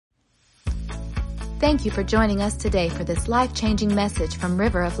Thank you for joining us today for this life-changing message from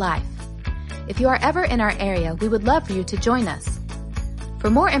River of Life. If you are ever in our area, we would love for you to join us. For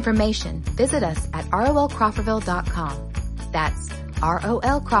more information, visit us at rolcrawfordville.com. That's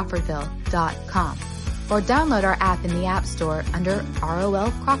rolcrawfordville.com. Or download our app in the App Store under ROL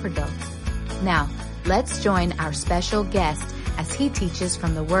Crawfordville. Now, let's join our special guest as he teaches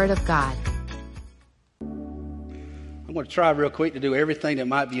from the Word of God. I'm going to try real quick to do everything that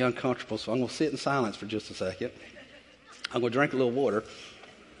might be uncomfortable, so I'm going to sit in silence for just a second. I'm going to drink a little water.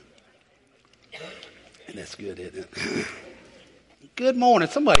 And that's good, isn't it? Good morning.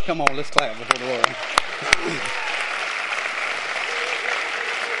 Somebody come on, let's clap before the Lord.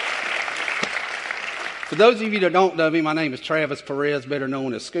 For those of you that don't know me, my name is Travis Perez, better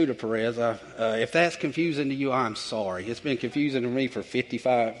known as Scooter Perez. If that's confusing to you, I'm sorry. It's been confusing to me for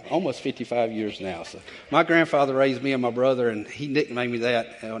almost 55 years now. So my grandfather raised me and my brother, and he nicknamed me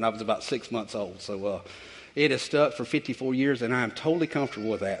that when I was about 6 months old. So it has stuck for 54 years, and I'm totally comfortable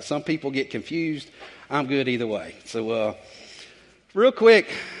with that. Some people get confused. I'm good either way. So real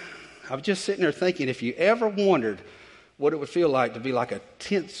quick, I was just sitting there thinking, if you ever wondered what it would feel like to be like a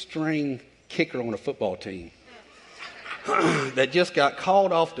 10th string kicker on a football team that just got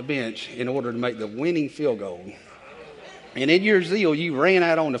called off the bench in order to make the winning field goal. And in your zeal, you ran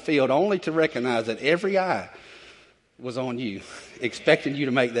out on the field only to recognize that every eye was on you, expecting you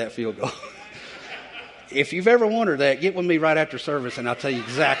to make that field goal. If you've ever wondered that, get with me right after service and I'll tell you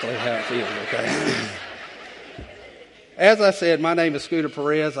exactly how it feels, okay? As I said, my name is Scooter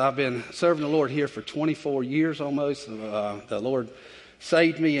Perez. I've been serving the Lord here for 24 years almost. The Lord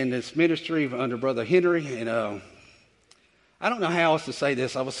saved me in this ministry under Brother Henry. And I don't know how else to say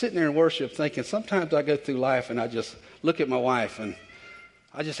this. I was sitting there in worship thinking, sometimes I go through life and I just look at my wife and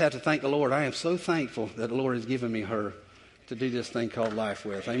I just have to thank the Lord. I am so thankful that the Lord has given me her to do this thing called life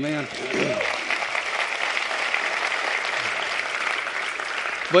with. Amen.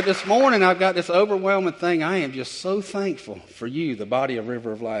 But this morning I've got this overwhelming thing. I am just so thankful for you, the body of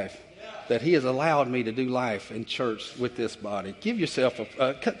River of Life, that He has allowed me to do life in church with this body. Give yourself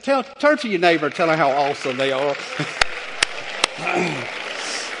turn to your neighbor and tell them how awesome they are.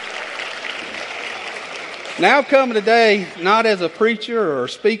 Now I've come today not as a preacher or a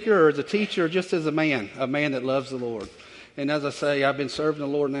speaker or as a teacher, just as a man that loves the Lord. And as I say, I've been serving the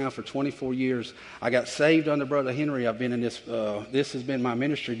Lord now for 24 years. I got saved under Brother Henry. I've been in this. This has been my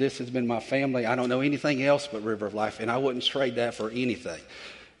ministry. This has been my family. I don't know anything else but River of Life, and I wouldn't trade that for anything.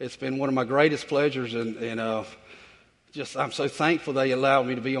 It's been one of my greatest pleasures, and I'm so thankful they allowed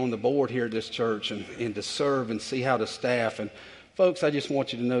me to be on the board here at this church and to serve and see how to staff. And folks, I just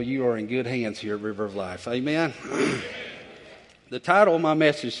want you to know you are in good hands here at River of Life. Amen. The title of my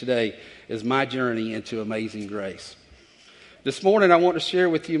message today is My Journey into Amazing Grace. This morning I want to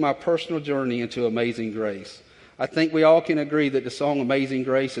share with you my personal journey into amazing grace. I think we all can agree that the song Amazing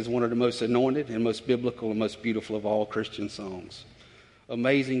Grace is one of the most anointed and most biblical and most beautiful of all Christian songs.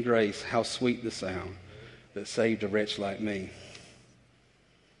 Amazing grace, how sweet the sound that saved a wretch like me.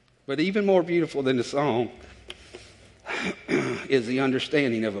 But even more beautiful than the song is the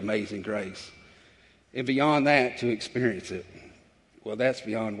understanding of amazing grace. And beyond that, to experience it. Well, that's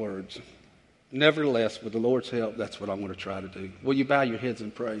beyond words. Nevertheless, with the Lord's help, that's what I'm going to try to do. Will you bow your heads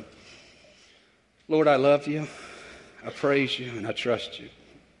and pray? Lord, I love you. I praise you and I trust you.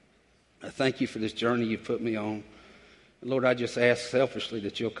 I thank you for this journey you've put me on. Lord, I just ask selfishly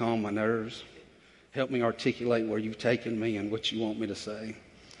that you'll calm my nerves. Help me articulate where you've taken me and what you want me to say.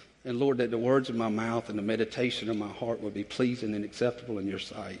 And Lord, that the words of my mouth and the meditation of my heart will be pleasing and acceptable in your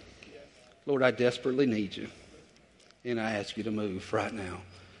sight. Lord, I desperately need you. And I ask you to move right now.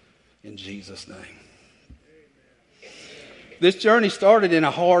 In Jesus' name. This journey started in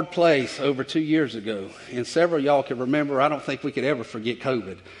a hard place over 2 years ago. And several of y'all can remember, I don't think we could ever forget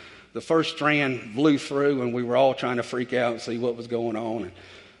COVID. The first strand blew through and we were all trying to freak out and see what was going on. And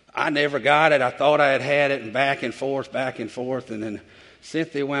I never got it. I thought I had had it and back and forth. And then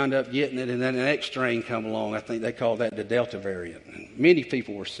Cynthia wound up getting it. And then the next strain come along. I think they called that the Delta variant. And many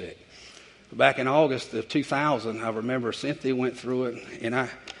people were sick. Back in August of 2000, I remember Cynthia went through it. And I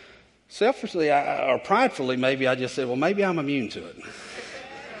selfishly or pridefully maybe I just said, well, maybe I'm immune to it.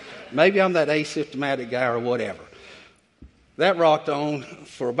 Maybe I'm that asymptomatic guy or whatever. That rocked on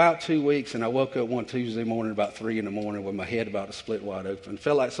for about 2 weeks, and I woke up one Tuesday morning about 3 in the morning with my head about to split wide open.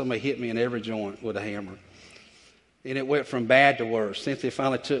 Felt like somebody hit me in every joint with a hammer. And it went from bad to worse. Cynthia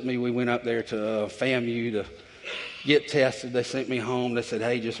finally took me. We went up there to FAMU to get tested. They sent me home. They said,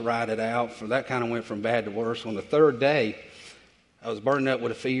 hey, just ride it out. That kind of went from bad to worse. On the third day, I was burning up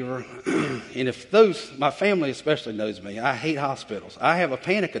with a fever. And my family especially knows me, I hate hospitals. I have a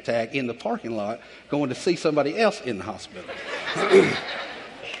panic attack in the parking lot going to see somebody else in the hospital.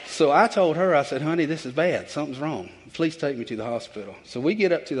 So I told her, I said, honey, this is bad. Something's wrong. Please take me to the hospital. So we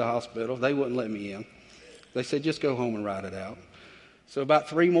get up to the hospital. They wouldn't let me in. They said, just go home and ride it out. So about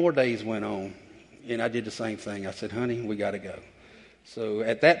 3 more days went on, and I did the same thing. I said, honey, we got to go. So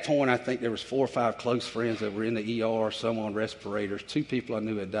at that point, I think there was 4 or 5 close friends that were in the ER, some on respirators. 2 people I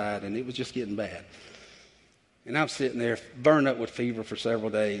knew had died, and it was just getting bad. And I'm sitting there, burned up with fever for several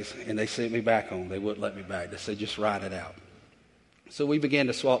days, and they sent me back home. They wouldn't let me back. They said, just ride it out. So we began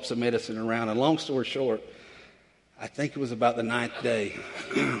to swap some medicine around. And long story short, I think it was about the 9th day.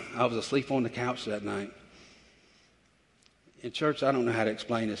 I was asleep on the couch that night. In church, I don't know how to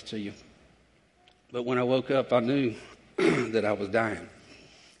explain this to you. But when I woke up, I knew that I was dying.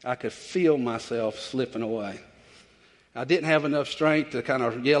 I could feel myself slipping away. I didn't have enough strength to kind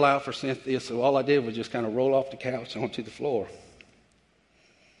of yell out for Cynthia, so all I did was just kind of roll off the couch onto the floor.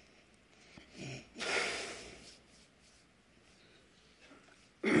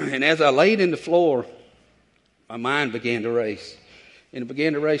 And as I laid in the floor, my mind began to race. And it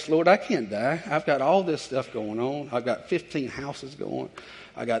began to race, Lord, I can't die. I've got all this stuff going on. I've got 15 houses going.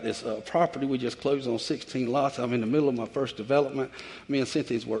 I got this property we just closed on 16 lots. I'm in the middle of my first development. Me and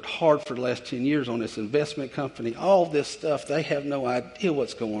Cynthia's worked hard for the last 10 years on this investment company. All this stuff, they have no idea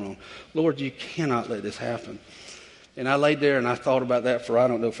what's going on. Lord, you cannot let this happen. And I laid there and I thought about that for I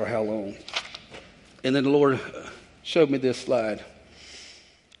don't know for how long. And then the Lord showed me this slide.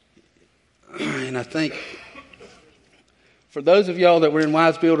 And I think for those of y'all that were in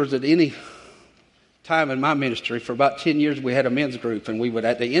Wise Builders at any time in my ministry, for about 10 years we had a men's group, and we would,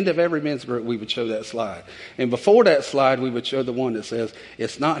 at the end of every men's group, we would show that slide. And before that slide, we would show the one that says,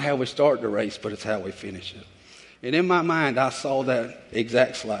 it's not how we start the race, but it's how we finish it. And in my mind, I saw that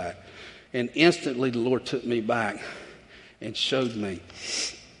exact slide. And instantly the Lord took me back and showed me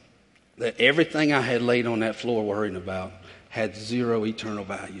that everything I had laid on that floor worrying about had zero eternal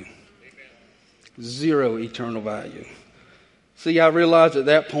value. Zero eternal value. See, I realized at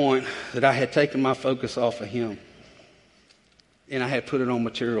that point that I had taken my focus off of Him and I had put it on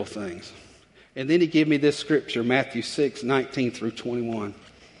material things. And then He gave me this scripture, Matthew 6:19 through 21.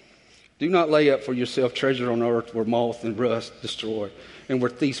 Do not lay up for yourself treasure on earth where moth and rust destroy and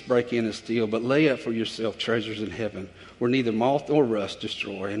where thieves break in and steal, but lay up for yourself treasures in heaven where neither moth nor rust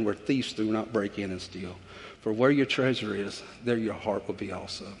destroy and where thieves do not break in and steal. For where your treasure is, there your heart will be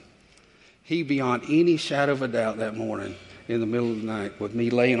also. He, beyond any shadow of a doubt that morning, in the middle of the night, with me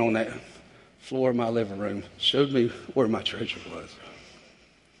laying on that floor of my living room, showed me where my treasure was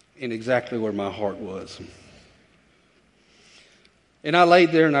and exactly where my heart was. And I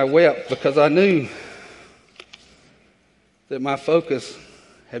laid there and I wept because I knew that my focus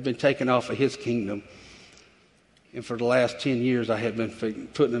had been taken off of His kingdom. And for the last 10 years, I had been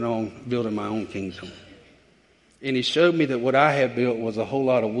putting it on building my own kingdom. And He showed me that what I had built was a whole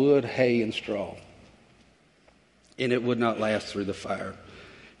lot of wood, hay, and straw. And it would not last through the fire.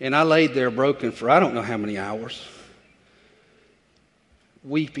 And I laid there broken for I don't know how many hours,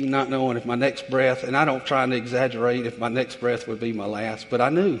 weeping, not knowing if my next breath, and I don't try to exaggerate if my next breath would be my last, but I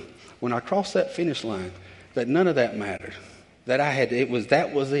knew when I crossed that finish line that none of that mattered. That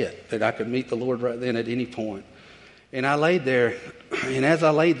was it, that I could meet the Lord right then at any point. And I laid there, and as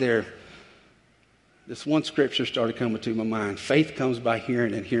I laid there, this one scripture started coming to my mind. Faith comes by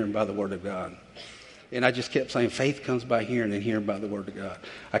hearing, and hearing by the Word of God. And I just kept saying, faith comes by hearing and hearing by the Word of God.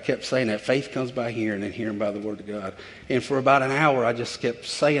 I kept saying that. Faith comes by hearing and hearing by the Word of God. And for about an hour, I just kept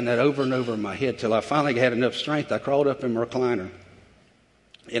saying that over and over in my head till I finally had enough strength. I crawled up in my recliner.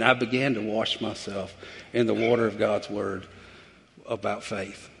 And I began to wash myself in the water of God's Word about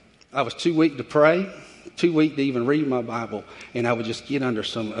faith. I was too weak to pray, too weak to even read my Bible. And I would just get under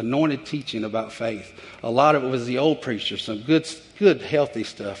some anointed teaching about faith. A lot of it was the old preachers, some good, healthy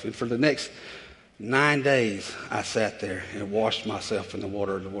stuff. And for the next 9 days, I sat there and washed myself in the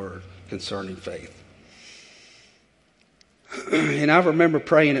water of the Word concerning faith. And I remember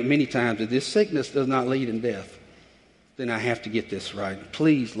praying it many times. If this sickness does not lead in death, then I have to get this right.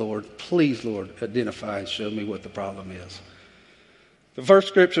 Please, Lord, identify and show me what the problem is. The first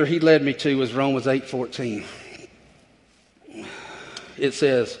scripture He led me to was Romans 8:14. It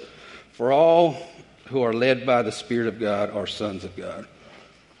says, for all who are led by the Spirit of God are sons of God.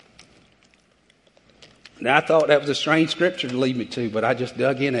 Now, I thought that was a strange scripture to lead me to, but I just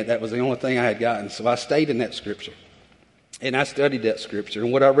dug in it. That was the only thing I had gotten. So I stayed in that scripture. And I studied that scripture.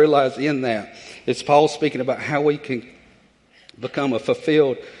 And what I realized in that is Paul speaking about how we can become a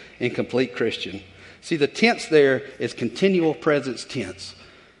fulfilled and complete Christian. See, the tense there is continual presence tense,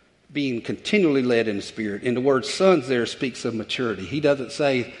 being continually led in the Spirit. And the word sons there speaks of maturity. He doesn't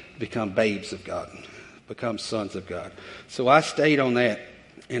say become babes of God, become sons of God. So I stayed on that,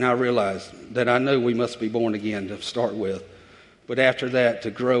 and I realized that I know we must be born again to start with. But after that,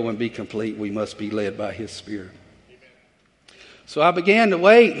 to grow and be complete, we must be led by His Spirit. So I began to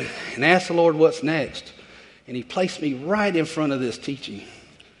wait and ask the Lord what's next. And He placed me right in front of this teaching.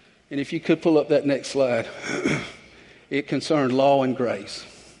 And if you could pull up that next slide, it concerned law and grace.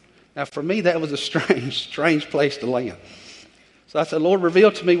 Now for me, that was a strange place to land. So I said, Lord,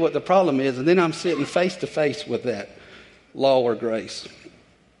 reveal to me what the problem is. And then I'm sitting face to face with that law or grace.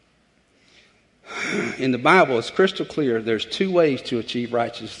 In the Bible, it's crystal clear there's two ways to achieve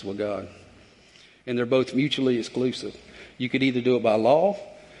righteousness with God. And they're both mutually exclusive. You could either do it by law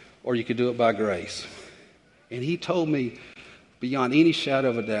or you could do it by grace. And He told me beyond any shadow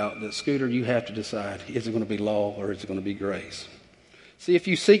of a doubt that, Scooter, you have to decide, is it going to be law or is it going to be grace? See, if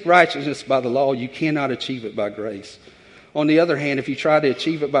you seek righteousness by the law, you cannot achieve it by grace. On the other hand, if you try to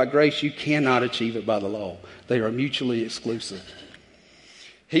achieve it by grace, you cannot achieve it by the law. They are mutually exclusive.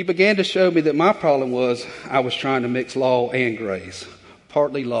 He began to show me that my problem was I was trying to mix law and grace,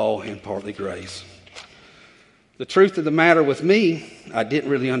 partly law and partly grace. The truth of the matter with me, I didn't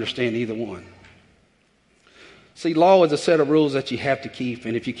really understand either one. See, law is a set of rules that you have to keep,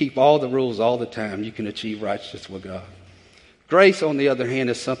 and if you keep all the rules all the time, you can achieve righteousness with God. Grace, on the other hand,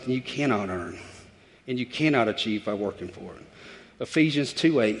 is something you cannot earn, and you cannot achieve by working for it. Ephesians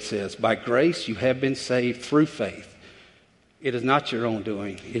 2:8 says, by grace you have been saved through faith. It is not your own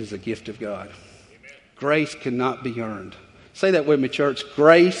doing. It is a gift of God. Amen. Grace cannot be earned. Say that with me, church.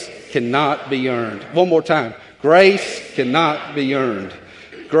 Grace cannot be earned. One more time. Grace cannot be earned.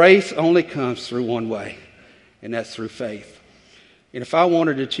 Grace only comes through one way, and that's through faith. And if I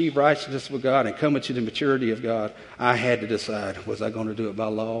wanted to achieve righteousness with God and come into the maturity of God, I had to decide, was I going to do it by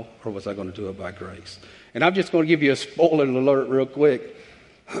law or was I going to do it by grace? And I'm just going to give you a spoiler alert real quick.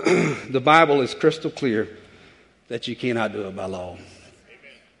 The Bible is crystal clear that you cannot do it by law.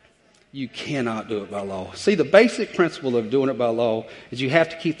 You cannot do it by law. See, the basic principle of doing it by law is you have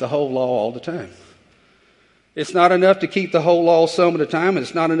to keep the whole law all the time. It's not enough to keep the whole law some of the time, and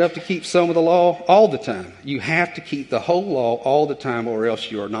it's not enough to keep some of the law all the time. You have to keep the whole law all the time, or else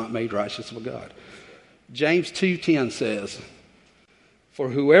you are not made righteous with God. James 2:10 says, for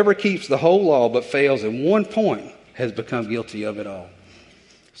whoever keeps the whole law but fails in one point has become guilty of it all.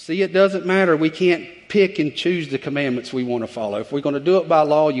 See, it doesn't matter. We can't pick and choose the commandments we want to follow. If we're going to do it by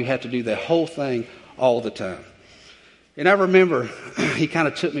law, you have to do the whole thing all the time. And I remember He kind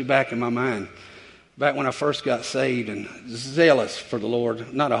of took me back in my mind, back when I first got saved and zealous for the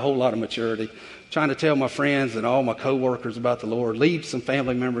Lord, not a whole lot of maturity, trying to tell my friends and all my coworkers about the Lord, lead some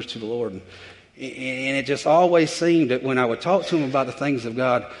family members to the Lord. And it just always seemed that when I would talk to them about the things of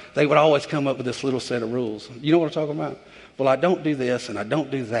God, they would always come up with this little set of rules. You know what I'm talking about? Well, I don't do this and I don't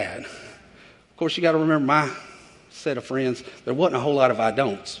do that. Of course, you got to remember my set of friends, there wasn't a whole lot of I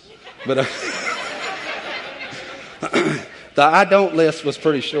don'ts. But the I don't list was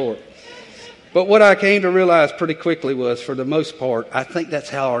pretty short. But what I came to realize pretty quickly was, for the most part, I think that's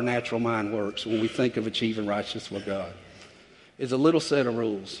how our natural mind works when we think of achieving righteousness with God. Is a little set of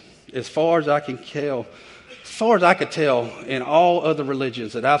rules. As far as I could tell, in all other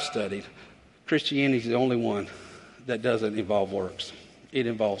religions that I've studied, Christianity is the only one that doesn't involve works. It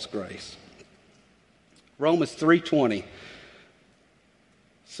involves grace. Romans 3:20.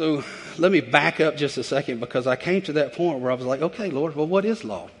 So let me back up just a second, because I came to that point where I was like, okay, Lord, well, what is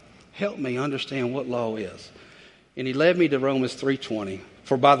law? Help me understand what law is. And He led me to Romans 3:20.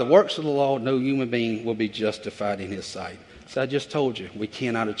 For by the works of the law, no human being will be justified in His sight. So I just told you, we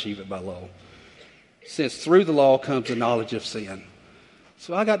cannot achieve it by law, since through the law comes the knowledge of sin.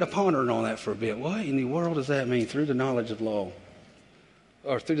 So I got to pondering on that for a bit. What in the world does that mean, through the knowledge of law?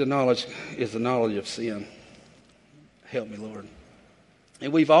 Or through the knowledge is the knowledge of sin. Help me, Lord.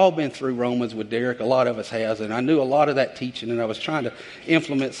 And we've all been through Romans with Derek. A lot of us has. And I knew a lot of that teaching, and I was trying to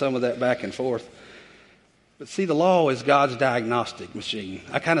implement some of that back and forth. But see, the law is God's diagnostic machine.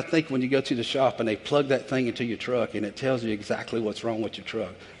 I kind of think when you go to the shop and they plug that thing into your truck and it tells you exactly what's wrong with your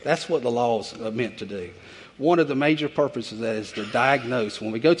truck. That's what the law is meant to do. One of the major purposes of that is to diagnose.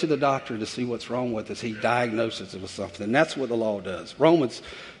 When we go to the doctor to see what's wrong with us, he diagnoses it with something. And that's what the law does. Romans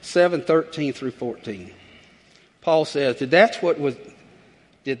 7:13 through 14. Paul says, Did that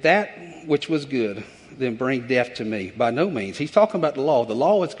which was good then bring death to me? By no means. He's talking about the law. The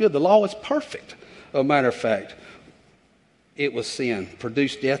law is good. The law is perfect. As a matter of fact, it was sin,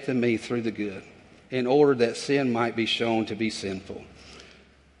 produced death in me through the good, in order that sin might be shown to be sinful.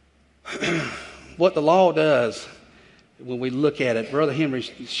 what the law does, when we look at it, Brother Henry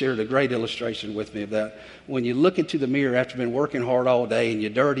shared a great illustration with me of that. When you look into the mirror after been working hard all day and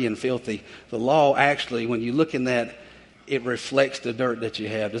you're dirty and filthy, the law actually, when you look in that, it reflects the dirt that you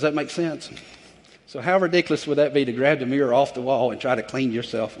have. Does that make sense? So how ridiculous would that be to grab the mirror off the wall and try to clean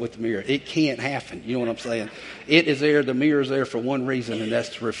yourself with the mirror? It can't happen. You know what I'm saying? It is there, the mirror is there for one reason, and that's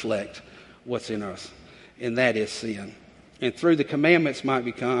to reflect what's in us, and that is sin. And through the commandments might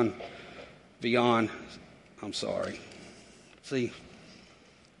become beyond, I'm sorry. See,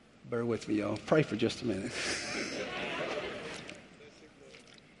 bear with me, y'all. Pray for just a minute.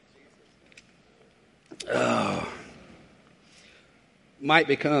 Might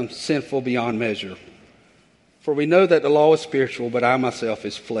become sinful beyond measure. For we know that the law is spiritual, but I myself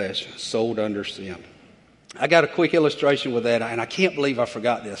is flesh, sold under sin. I got a quick illustration with that, and I can't believe I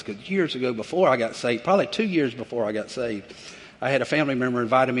forgot this, because years ago before I got saved, probably 2 years before I got saved, I had a family member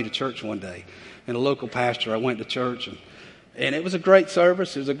invited me to church one day. And a local pastor, I went to church, and it was a great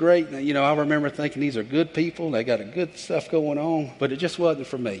service. It was a great, I remember thinking these are good people. They got a good stuff going on, but it just wasn't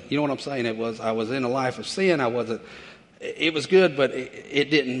for me. You know what I'm saying? I was in a life of sin. It was good, but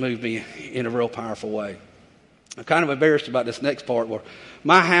it didn't move me in a real powerful way. I'm kind of embarrassed about this next part where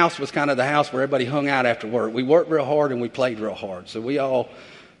my house was kind of the house where everybody hung out after work. We worked real hard and we played real hard. So we all,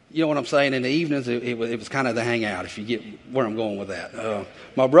 you know what I'm saying, in the evenings it was kind of the hangout, if you get where I'm going with that.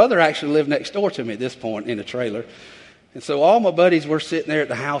 My brother actually lived next door to me at this point in a trailer. And so all my buddies were sitting there at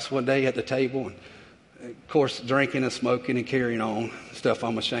the house one day at the table, and of course drinking and smoking and carrying on, stuff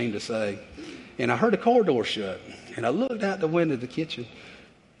I'm ashamed to say. And I heard a car door shut, and I looked out the window of the kitchen,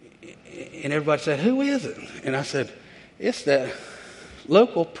 and everybody said, "Who is it?" And I said, "It's that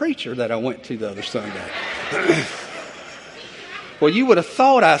local preacher that I went to the other Sunday." Well, you would have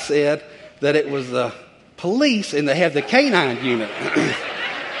thought I said that it was the police and they have the canine unit,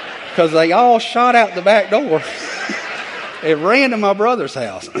 because they all shot out the back door and ran to my brother's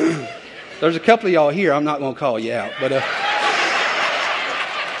house. There's a couple of y'all here. I'm not going to call you out, but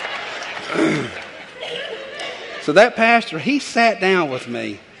so that pastor, he sat down with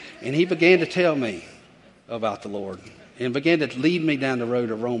me and he began to tell me about the Lord and began to lead me down the road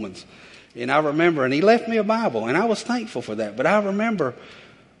of Romans. And I remember, and he left me a Bible, and I was thankful for that. But I remember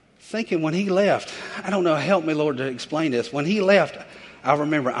thinking when he left, I don't know, help me, Lord, to explain this. When he left, I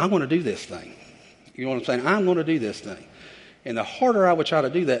remember, I'm going to do this thing. You know what I'm saying? I'm going to do this thing. And the harder I would try to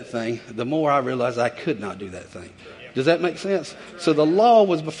do that thing, the more I realized I could not do that thing. Does that make sense? So the law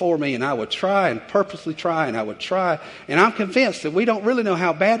was before me, and I would try and purposely try, and I would try. And I'm convinced that we don't really know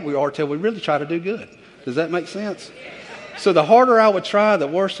how bad we are until we really try to do good. Does that make sense? So the harder I would try, the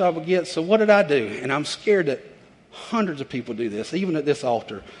worse I would get. So what did I do? And I'm scared that hundreds of people do this, even at this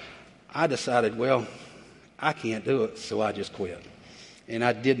altar. I decided, well, I can't do it, so I just quit. And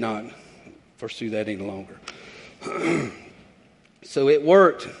I did not pursue that any longer. So it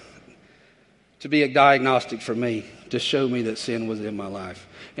worked to be a diagnostic for me, to show me that sin was in my life.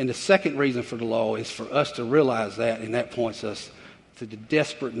 And the second reason for the law is for us to realize that, and that points us to the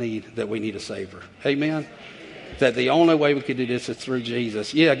desperate need that we need a Savior. Amen? That the only way we can do this is through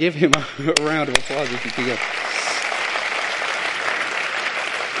Jesus. Yeah, give him a round of applause if you can.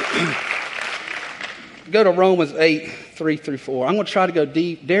 Go to Romans 8:3-4. I'm going to try to go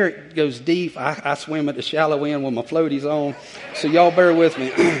deep. Derek goes deep. I swim at the shallow end with my floaties on. So y'all bear with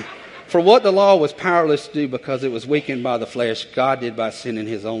me. For what the law was powerless to do because it was weakened by the flesh, God did by sending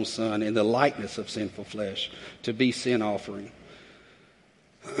his own Son in the likeness of sinful flesh to be sin offering.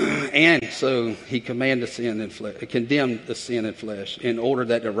 And so he condemned the sin in flesh in order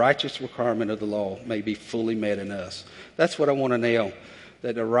that the righteous requirement of the law may be fully met in us. That's what I want to nail,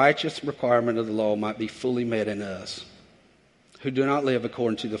 that the righteous requirement of the law might be fully met in us, who do not live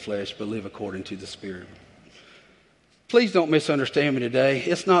according to the flesh, but live according to the Spirit. Please don't misunderstand me today.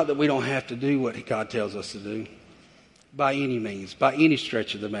 It's not that we don't have to do what God tells us to do by any means, by any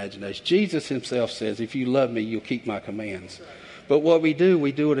stretch of the imagination. Jesus himself says, if you love me, you'll keep my commands. But what we do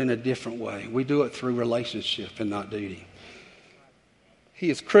it in a different way. We do it through relationship and not duty. He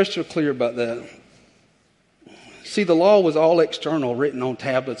is crystal clear about that. See, the law was all external, written on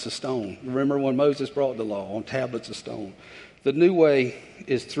tablets of stone. Remember when Moses brought the law on tablets of stone? The new way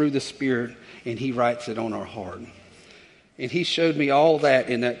is through the Spirit, and he writes it on our heart. And he showed me all that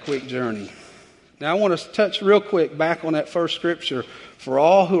in that quick journey. Now I want to touch real quick back on that first scripture. For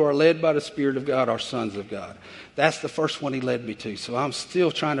all who are led by the Spirit of God are sons of God. That's the first one he led me to. So I'm still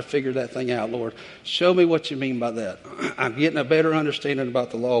trying to figure that thing out, Lord. Show me what you mean by that. I'm getting a better understanding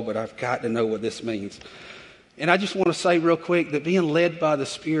about the law, but I've got to know what this means. And I just want to say real quick that being led by the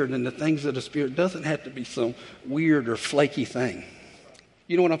Spirit and the things of the Spirit doesn't have to be some weird or flaky thing.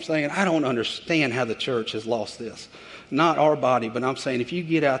 You know what I'm saying? I don't understand how the church has lost this. Not our body, but I'm saying if you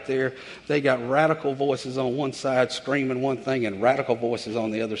get out there, they got radical voices on one side screaming one thing and radical voices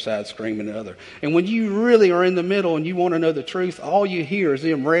on the other side screaming another. And when you really are in the middle and you want to know the truth, all you hear is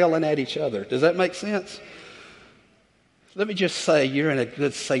them railing at each other. Does that make sense? Let me just say you're in a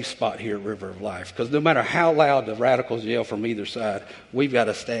good safe spot here at River of Life, because no matter how loud the radicals yell from either side, we've got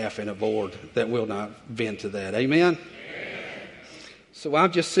a staff and a board that will not bend to that. Amen? So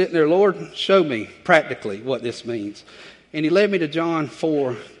I'm just sitting there, Lord, show me practically what this means. And he led me to John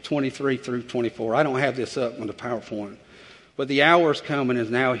 4:23 through 24. I don't have this up on the PowerPoint. But the hour is coming and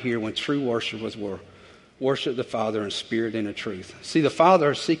is now here when true worshipers will worship the Father in spirit and in truth. See, the Father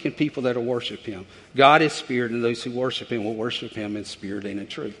is seeking people that will worship him. God is spirit, and those who worship him will worship him in spirit and in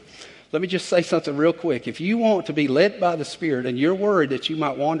truth. Let me just say something real quick. If you want to be led by the Spirit and you're worried that you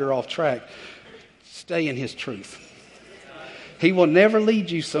might wander off track, stay in his truth. He will never lead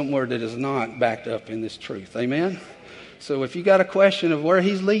you somewhere that is not backed up in this truth. Amen? So if you got a question of where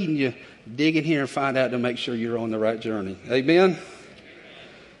he's leading you, dig in here and find out to make sure you're on the right journey. Amen?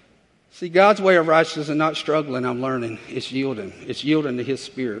 See, God's way of righteousness is not struggling, I'm learning. It's yielding. It's yielding to his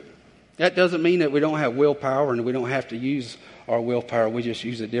Spirit. That doesn't mean that we don't have willpower and we don't have to use our willpower. We just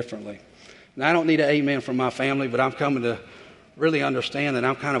use it differently. Now, I don't need an amen from my family, but I'm coming to really understand that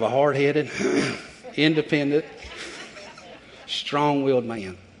I'm kind of a hard-headed, independent, strong-willed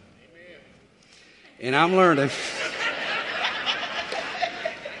man. And I'm learning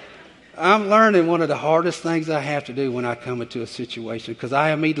one of the hardest things I have to do when I come into a situation, because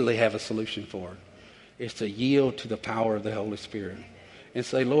I immediately have a solution for it, is to yield to the power of the Holy Spirit and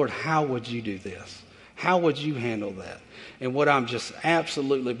say, Lord, how would you do this? How would you handle that? And what I'm just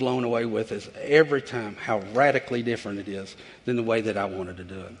absolutely blown away with is every time how radically different it is than the way that I wanted to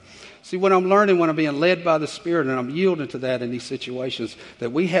do it. See, what I'm learning when I'm being led by the Spirit and I'm yielding to that in these situations,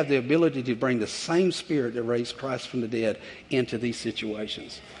 that we have the ability to bring the same Spirit that raised Christ from the dead into these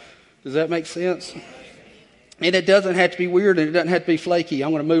situations. Does that make sense? And it doesn't have to be weird and it doesn't have to be flaky.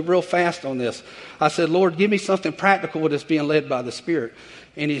 I'm going to move real fast on this. I said, Lord, give me something practical with this being led by the Spirit.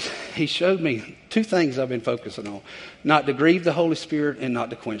 And he showed me two things I've been focusing on. Not to grieve the Holy Spirit and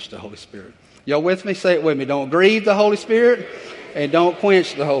not to quench the Holy Spirit. Y'all with me? Say it with me. Don't grieve the Holy Spirit and don't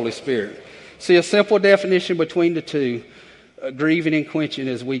quench the Holy Spirit. See, a simple definition between the two, grieving and quenching,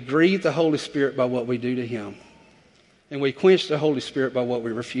 is we grieve the Holy Spirit by what we do to him. And we quench the Holy Spirit by what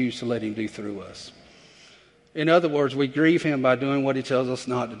we refuse to let him do through us. In other words, we grieve him by doing what he tells us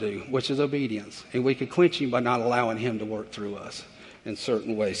not to do, which is obedience. And we can quench him by not allowing him to work through us in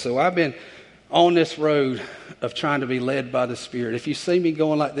certain ways. So I've been on this road of trying to be led by the Spirit. If you see me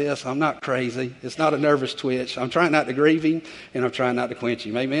going like this, I'm not crazy. It's not a nervous twitch. I'm trying not to grieve him, and I'm trying not to quench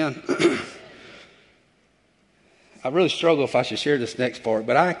him. Amen? I really struggle if I should share this next part,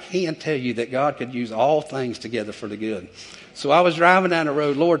 but I can tell you that God could use all things together for the good. So I was driving down the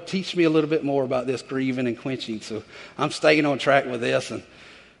road. Lord, teach me a little bit more about this grieving and quenching. So I'm staying on track with this. And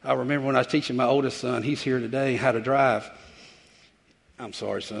I remember when I was teaching my oldest son, he's here today, how to drive. I'm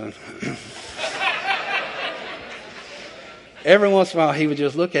sorry, son. Every once in a while, he would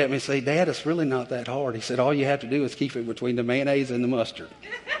just look at me and say, Dad, it's really not that hard. He said, all you have to do is keep it between the mayonnaise and the mustard.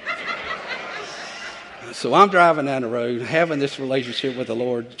 So I'm driving down the road, having this relationship with the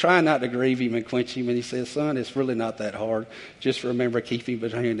Lord, trying not to grieve him and quench him. And he says, son, it's really not that hard. Just remember keeping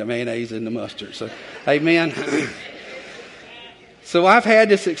between the mayonnaise and the mustard. So, amen. So I've had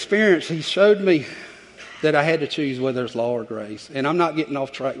this experience. He showed me that I had to choose whether it's law or grace. And I'm not getting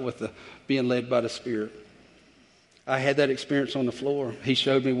off track with the being led by the Spirit. I had that experience on the floor. He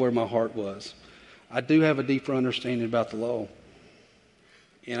showed me where my heart was. I do have a deeper understanding about the law.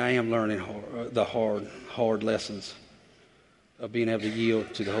 And I am learning the hard lessons of being able to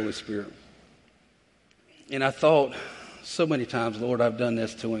yield to the Holy Spirit. And I thought so many times, Lord, I've done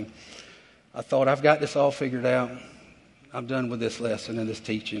this to him. I thought, I've got this all figured out. I'm done with this lesson and this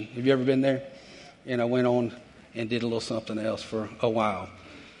teaching. Have you ever been there? And I went on and did a little something else for a while.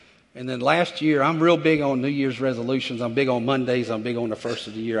 And then last year, I'm real big on New Year's resolutions. I'm big on Mondays. I'm big on the first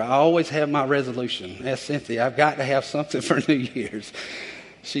of the year. I always have my resolution. Ask Cynthia, I've got to have something for New Year's.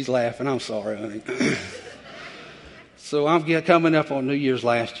 She's laughing. I'm sorry, honey. So I'm coming up on New Year's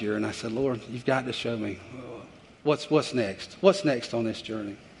last year, and I said, Lord, you've got to show me what's next. What's next on this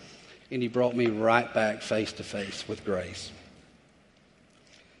journey? And he brought me right back face to face with grace.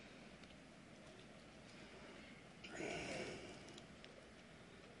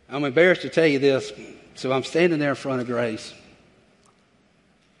 I'm embarrassed to tell you this, so I'm standing there in front of grace,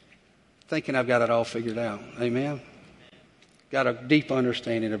 thinking I've got it all figured out. Amen? Got a deep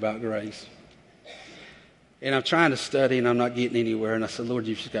understanding about grace. And I'm trying to study, and I'm not getting anywhere. And I said, Lord,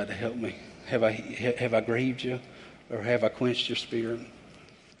 you've just got to help me. Have I grieved you, or have I quenched your spirit?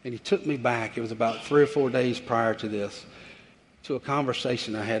 And he took me back. It was about 3 or 4 days prior to this, to a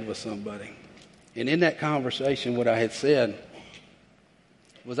conversation I had with somebody. And in that conversation, what I had said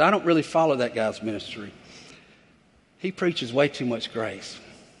was, I don't really follow that guy's ministry. He preaches way too much grace.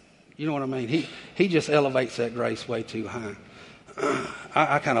 You know what I mean? He just elevates that grace way too high.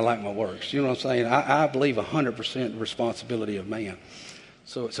 I kind of like my works. You know what I'm saying? I believe 100% responsibility of man.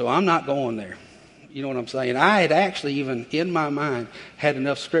 So I'm not going there. You know what I'm saying? I had actually, even in my mind, had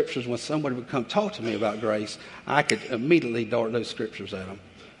enough scriptures when somebody would come talk to me about grace, I could immediately dart those scriptures at them.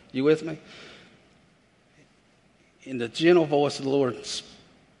 You with me? And the gentle voice of the Lord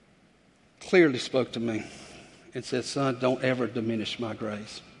clearly spoke to me and said, son, don't ever diminish my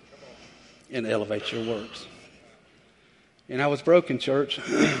grace and elevate your works. And I was broken, church.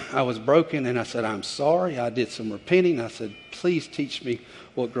 I was broken, and I said, I'm sorry. I did some repenting. I said, please teach me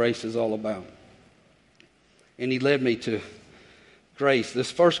what grace is all about. And he led me to grace.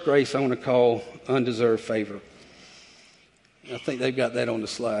 This first grace I want to call undeserved favor. I think they've got that on the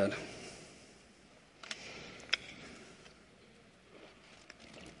slide.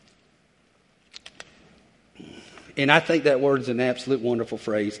 And I think that word is an absolute wonderful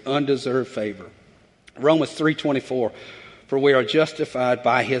phrase, undeserved favor. Romans 3:24, for we are justified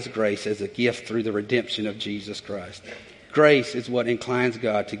by his grace as a gift through the redemption of Jesus Christ. Grace is what inclines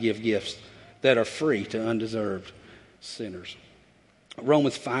God to give gifts that are free to undeserved sinners.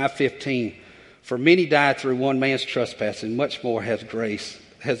 Romans 5:15, for many died through one man's trespass, and much more has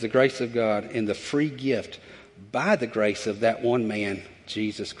the grace of God and the free gift by the grace of that one man,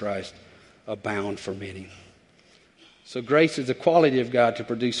 Jesus Christ, abound for many. So grace is the quality of God to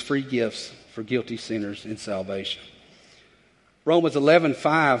produce free gifts for guilty sinners in salvation. Romans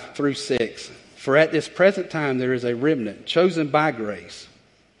 11:5-6, for at this present time there is a remnant chosen by grace.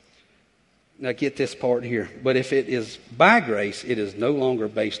 Now get this part here. But if it is by grace, it is no longer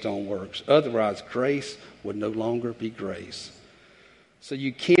based on works. Otherwise, grace would no longer be grace. So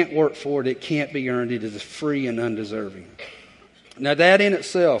you can't work for it. It can't be earned. It is free and undeserving. Now that in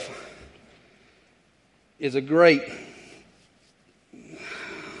itself is a great...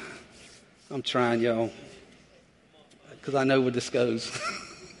 I'm trying, y'all, because I know where this goes.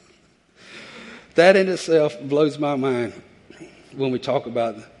 That in itself blows my mind when we talk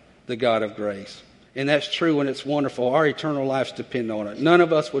about the God of grace. And that's true and it's wonderful. Our eternal lives depend on it. None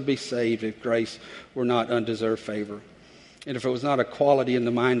of us would be saved if grace were not undeserved favor. And if it was not a quality in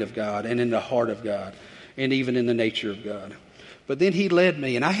the mind of God and in the heart of God and even in the nature of God. But then he led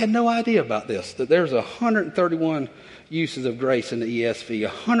me, and I had no idea about this, that there's 131 uses of grace in the ESV,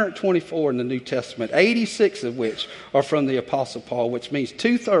 124 in the New Testament, 86 of which are from the Apostle Paul, which means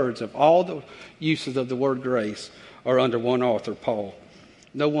 2/3 of all the uses of the word grace are under one author, Paul.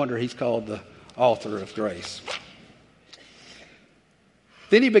 No wonder he's called the author of grace.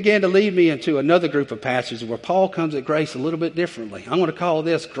 Then he began to lead me into another group of passages where Paul comes at grace a little bit differently. I'm going to call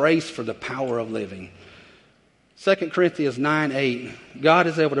this grace for the power of living. 2 Corinthians 9:8, God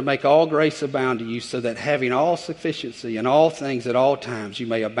is able to make all grace abound to you so that having all sufficiency in all things at all times, you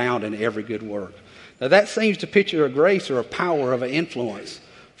may abound in every good work. Now that seems to picture a grace or a power of an influence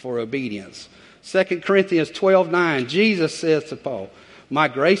for obedience. 2 Corinthians 12:9, Jesus says to Paul, my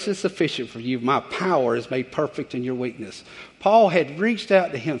grace is sufficient for you. My power is made perfect in your weakness. Paul had reached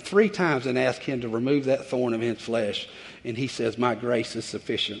out to him 3 times and asked him to remove that thorn of his flesh. And he says, my grace is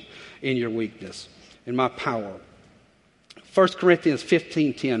sufficient in your weakness and my power. 1 Corinthians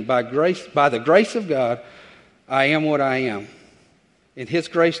 15:10, by the grace of God, I am what I am. And his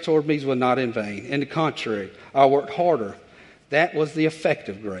grace toward me was not in vain. In the contrary, I worked harder. That was the effect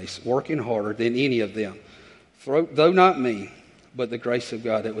of grace, working harder than any of them. Though not me, but the grace of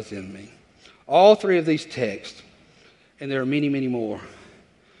God that was in me. All 3 of these texts, and there are many, many more.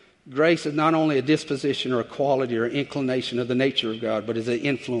 Grace is not only a disposition or a quality or inclination of the nature of God, but is an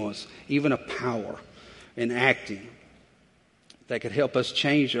influence, even a power, an acting that could help us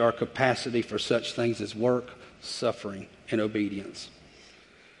change our capacity for such things as work, suffering, and obedience.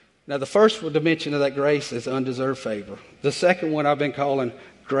 Now, the first dimension of that grace is undeserved favor. The second one I've been calling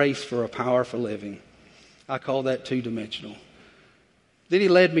grace for a powerful living. I call that 2-dimensional. Then he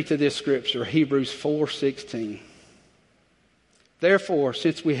led me to this scripture, Hebrews 4:16. Therefore,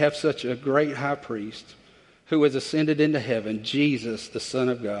 since we have such a great high priest who has ascended into heaven, Jesus, the Son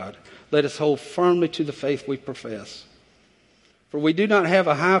of God, let us hold firmly to the faith we profess. For we do not have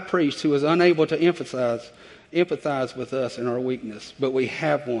a high priest who is unable to empathize with us in our weakness, but we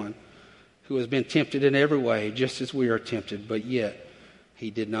have one who has been tempted in every way, just as we are tempted, but yet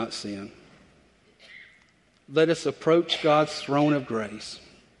he did not sin. Let us approach God's throne of grace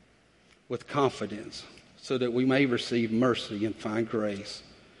with confidence so that we may receive mercy and find grace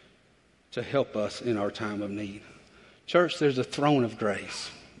to help us in our time of need. Church, there's a throne of grace.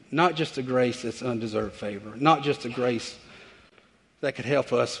 Not just a grace that's undeserved favor. Not just a grace that could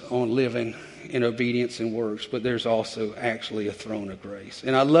help us on living in obedience and works, but there's also actually a throne of grace.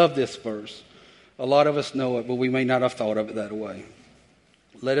 And I love this verse. A lot of us know it, but we may not have thought of it that way.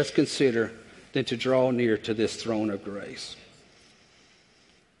 Let us consider then to draw near to this throne of grace.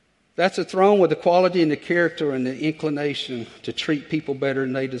 That's a throne with the quality and the character and the inclination to treat people better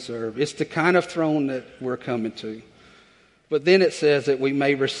than they deserve. It's the kind of throne that we're coming to. But then it says that we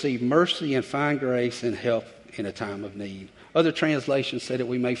may receive mercy and find grace and help in a time of need. Other translations say that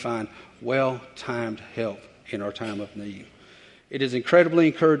we may find well-timed help in our time of need. It is incredibly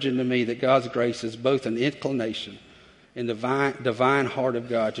encouraging to me that God's grace is both an inclination and the divine heart of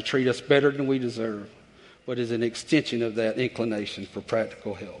God to treat us better than we deserve, but is an extension of that inclination for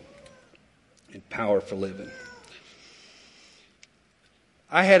practical help and power for living.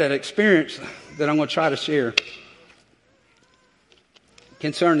 I had an experience that I'm going to try to share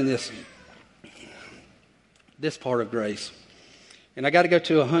concerning this part of grace. And I got to go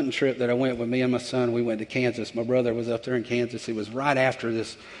to a hunting trip that I went with me and my son. We went to Kansas. My brother was up there in Kansas. It was right after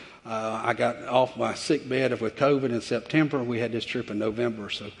this. I got off my sick bed with COVID in September. We had this trip in November.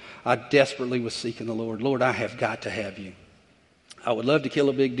 So I desperately was seeking the Lord. Lord, I have got to have you. I would love to kill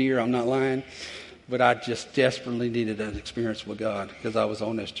a big deer. I'm not lying. But I just desperately needed an experience with God because I was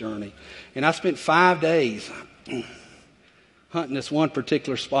on this journey. And I spent 5 days hunting this one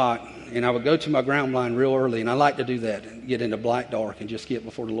particular spot, and I would go to my ground blind real early, and I like to do that, and get into black dark and just get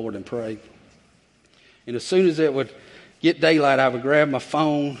before the Lord and pray. And as soon as it would get daylight, I would grab my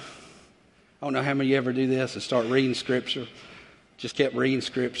phone. I don't know how many of you ever do this, and start reading Scripture. Just kept reading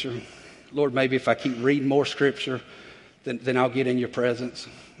Scripture. Lord, maybe if I keep reading more Scripture, then I'll get in your presence.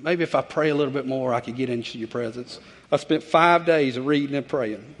 Maybe if I pray a little bit more, I could get into your presence. I spent 5 days reading and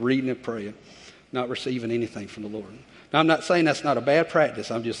praying, not receiving anything from the Lord. Now, I'm not saying that's not a bad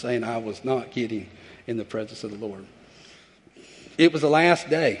practice. I'm just saying I was not getting in the presence of the Lord. It was the last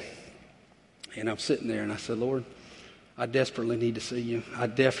day, and I'm sitting there, and I said, Lord, I desperately need to see you. I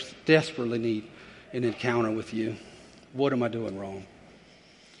desperately need an encounter with you. What am I doing wrong?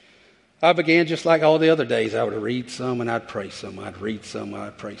 I began just like all the other days. I would read some, and I'd pray some. I'd read some, and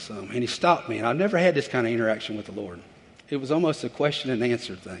I'd pray some. And he stopped me, and I've never had this kind of interaction with the Lord. It was almost a question and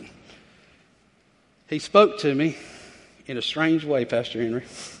answer thing. He spoke to me in a strange way, Pastor Henry.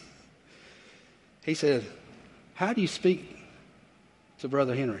 He said, how do you speak to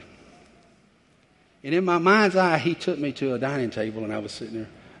Brother Henry? And in my mind's eye, he took me to a dining table, and I was sitting there.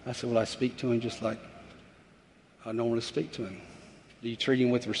 I said, well, I speak to him just like I normally speak to him. Do you treat him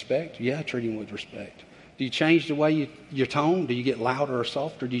with respect? Yeah, I treat him with respect. Do you change the way your tone? Do you get louder or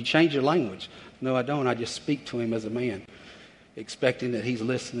softer? Do you change your language? No, I don't. I just speak to him as a man, expecting that he's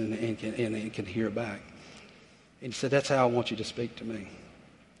listening and can hear back. And he said, that's how I want you to speak to me.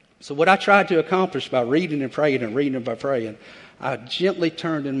 So what I tried to accomplish by reading and praying and reading and by praying, I gently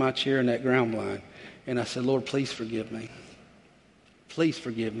turned in my chair in that ground blind, and I said, Lord, please forgive me. Please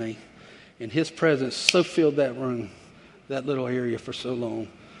forgive me. And his presence so filled that room, that little area for so long.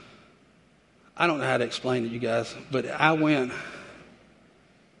 I don't know how to explain it, you guys, but I went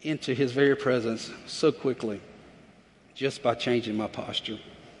into his very presence so quickly just by changing my posture.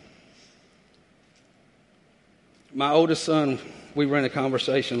 My oldest son, we were in a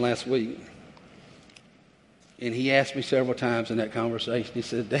conversation last week, and he asked me several times in that conversation, he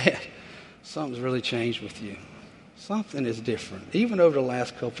said, Dad, something's really changed with you. Something is different. Even over the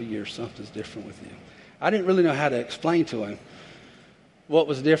last couple of years, something's different with you. I didn't really know how to explain to him what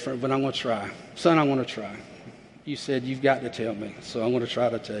was different, but I'm going to try. Son, I'm going to try. You said you've got to tell me, so I'm going to try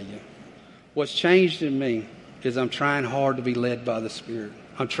to tell you. What's changed in me is I'm trying hard to be led by the Spirit.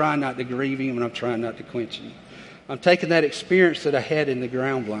 I'm trying not to grieve him, and I'm trying not to quench him. I'm taking that experience that I had in the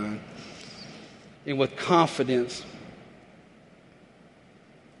ground blind, and with confidence,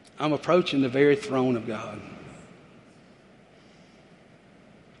 I'm approaching the very throne of God.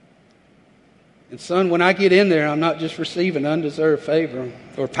 And son, when I get in there, I'm not just receiving undeserved favor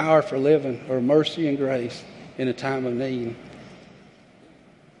or power for living or mercy and grace in a time of need.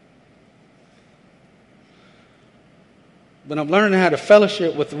 But I'm learning how to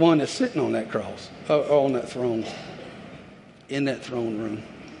fellowship with the one that's sitting on that cross, or on that throne, in that throne room,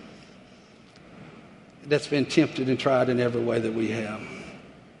 that's been tempted and tried in every way that we have.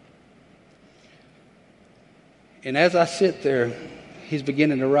 And as I sit there, he's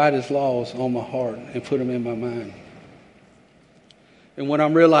beginning to write his laws on my heart and put them in my mind. And when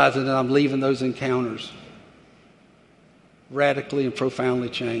I'm realizing that I'm leaving those encounters radically and profoundly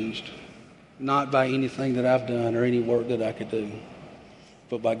changed. Not by anything that I've done or any work that I could do,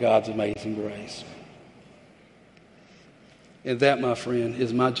 but by God's amazing grace. And that, my friend,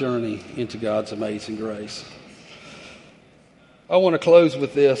 is my journey into God's amazing grace. I want to close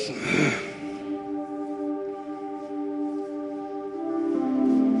with this.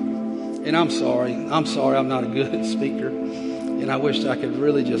 And I'm sorry I'm not a good speaker. And I wish I could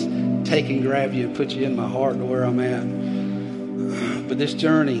really just take and grab you and put you in my heart to where I'm at. But this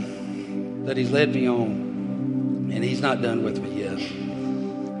journey that He's led me on, and He's not done with me yet.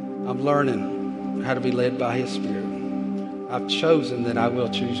 I'm learning how to be led by His Spirit. I've chosen that I will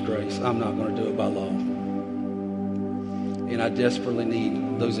choose grace. I'm not going to do it by law. And I desperately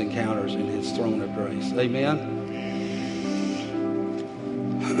need those encounters in His throne of grace. Amen.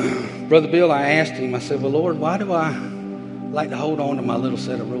 Brother Bill, I asked him, I said, well, Lord, why do I like to hold on to my little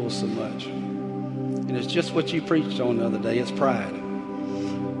set of rules so much? And it's just what you preached on the other day. It's pride.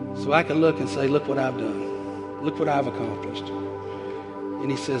 So I can look and say, look what I've done. Look what I've accomplished. And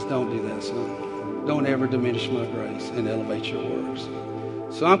he says, don't do that, son. Don't ever diminish my grace and elevate your works.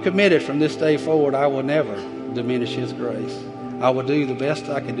 So I'm committed from this day forward, I will never diminish His grace. I will do the best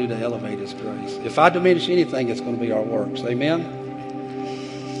I can do to elevate His grace. If I diminish anything, it's going to be our works. Amen?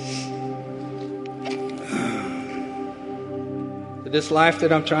 This life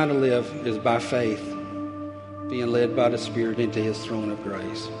that I'm trying to live is by faith, being led by the Spirit into His throne of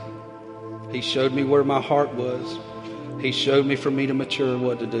grace. He showed me where my heart was. He showed me for me to mature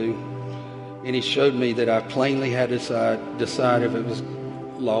what to do. And He showed me that I plainly had to decide if it was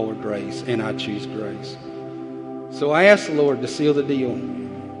law or grace, and I choose grace. So I asked the Lord to seal the deal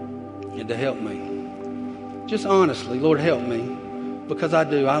and to help me. Just honestly, Lord, help me. Because I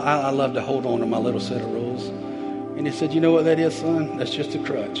do. I love to hold on to my little set of rules. And He said, you know what that is, son? That's just a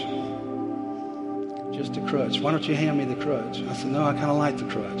crutch. Just a crutch. Why don't you hand me the crutch? I said, no, I kind of like the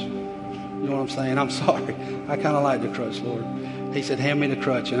crutch. You know what I'm saying? I'm sorry. I kind of like the crutch, Lord. He said, hand me the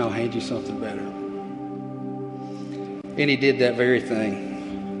crutch and I'll hand you something better. And He did that very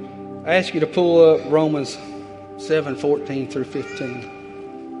thing. I ask you to pull up Romans 7:14 through 15.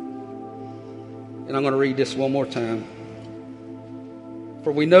 And I'm going to read this one more time.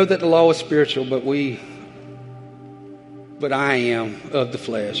 For we know that the law is spiritual, but I am of the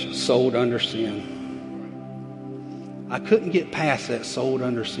flesh, sold under sin. I couldn't get past that sold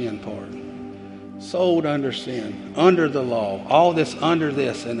under sin part. Sold under sin, under the law, all this under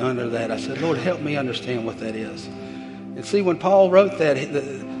this and under that. I said, Lord, help me understand what that is. And see, when Paul wrote that,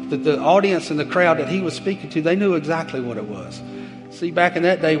 the audience and the crowd that he was speaking to, they knew exactly what it was. See, back in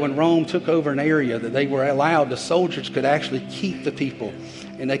that day when Rome took over an area that they were allowed, the soldiers could actually keep the people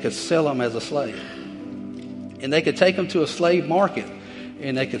and they could sell them as a slave. And they could take them to a slave market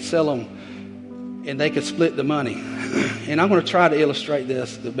and they could sell them and they could split the money. And I'm going to try to illustrate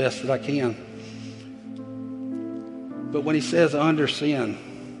this the best that I can. But when he says under sin,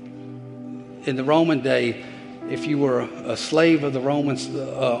 in the Roman day, if you were a slave of the Roman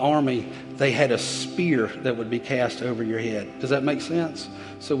army, they had a spear that would be cast over your head. Does that make sense?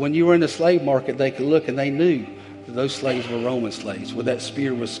 So when you were in the slave market, they could look and they knew that those slaves were Roman slaves, where that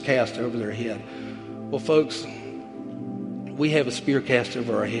spear was cast over their head. Well, folks, we have a spear cast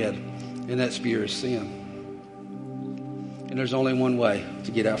over our head, and that spear is sin. And there's only one way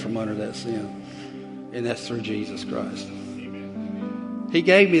to get out from under that sin, and that's through Jesus Christ. He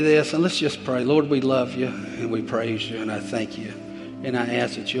gave me this, and let's just pray. Lord, we love you, and we praise you, and I thank you. And I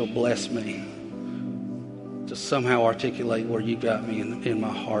ask that you'll bless me to somehow articulate where you got me in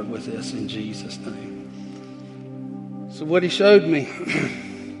my heart with this in Jesus' name. So what he showed me,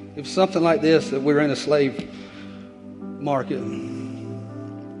 it was something like this, that we're in a slave market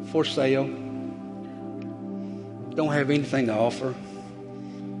for sale. Don't have anything to offer.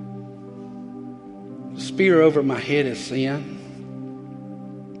 The spear over my head is sin.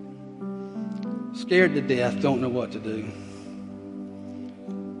 Scared to death, don't know what to do.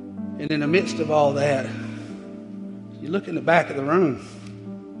 And in the midst of all that, you look in the back of the room,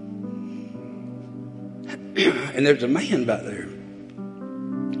 and there's a man back there,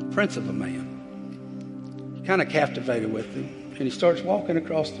 prince of a man. You're kind of captivated with him, and he starts walking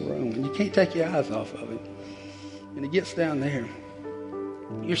across the room, and you can't take your eyes off of him. And he gets down there.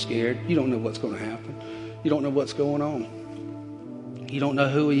 You're scared. You don't know what's going to happen. You don't know what's going on. You don't know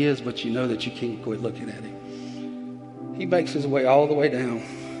who he is, but you know that you can't quit looking at him. He makes his way all the way down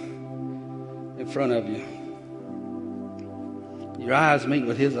in front of you. Your eyes meet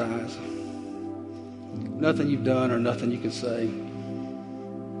with his eyes. Nothing you've done or nothing you can say.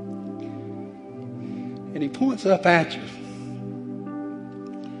 And he points up at you.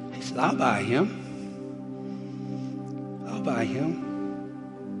 He said, I'll buy him. by him.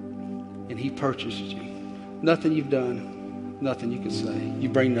 And he purchases you. Nothing you've done, nothing you can say. You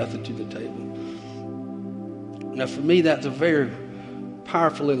bring nothing to the table. Now for me, that's a very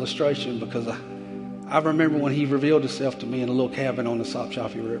powerful illustration because I remember when he revealed himself to me in a little cabin on the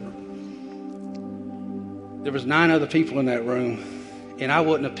Sopshafi River. There was 9 other people in that room, and I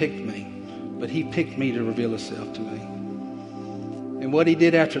wouldn't have picked me, but he picked me to reveal himself to me. And what he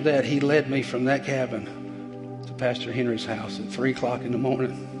did after that, he led me from that cabin to Pastor Henry's house at 3 o'clock in the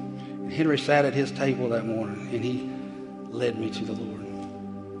morning. And Henry sat at his table that morning, and he led me to the Lord.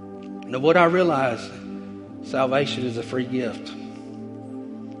 Now what I realized, salvation is a free gift.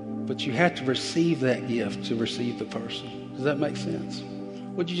 But you have to receive that gift to receive the person. Does that make sense?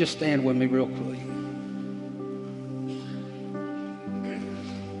 Would you just stand with me real quick?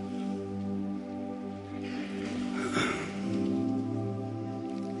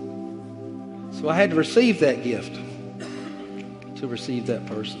 So I had to receive that gift to receive that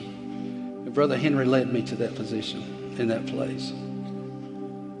person. And Brother Henry led me to that position, in that place.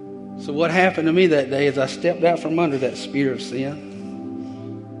 So what happened to me that day is I stepped out from under that spear of sin.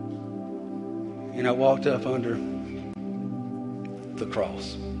 And I walked up under the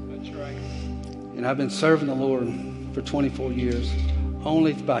cross. That's right. And I've been serving the Lord for 24 years,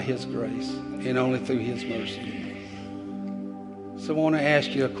 only by his grace and only through his mercy. So I want to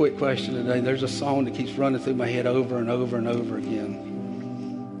ask you a quick question today. There's a song that keeps running through my head over and over and over again.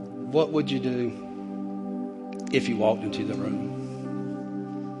 What would you do if you walked into the room?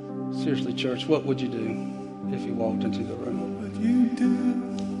 Seriously, church, what would you do if you walked into the room? What would you do?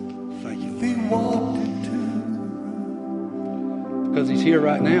 Thank you, Lord. If you walked into the room? Because he's here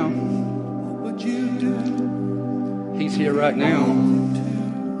right now. What would you do? He's here right now.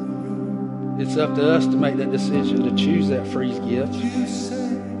 It's up to us to make that decision, to choose that free gift, to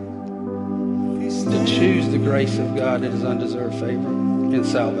choose the grace of God that is undeserved favor and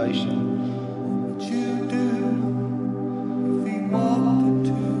salvation.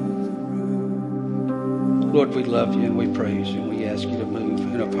 Lord, we love you and we praise you and we ask you to move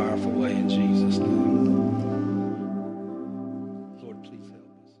in a powerful way in Jesus' name. Lord, please help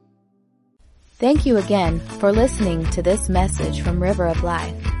us. Thank you again for listening to this message from River of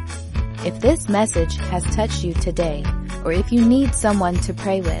Life. If this message has touched you today, or if you need someone to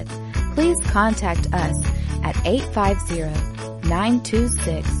pray with, please contact us at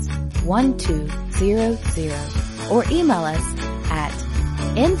 850-926-1200 or email us at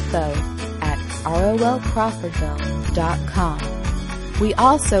info@rolcrawfordville.com. We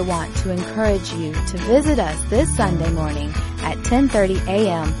also want to encourage you to visit us this Sunday morning at 10:30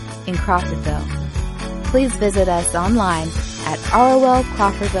 a.m. in Crawfordville. Please visit us online at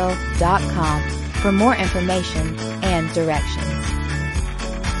rolcrawfordville.com for more information and directions.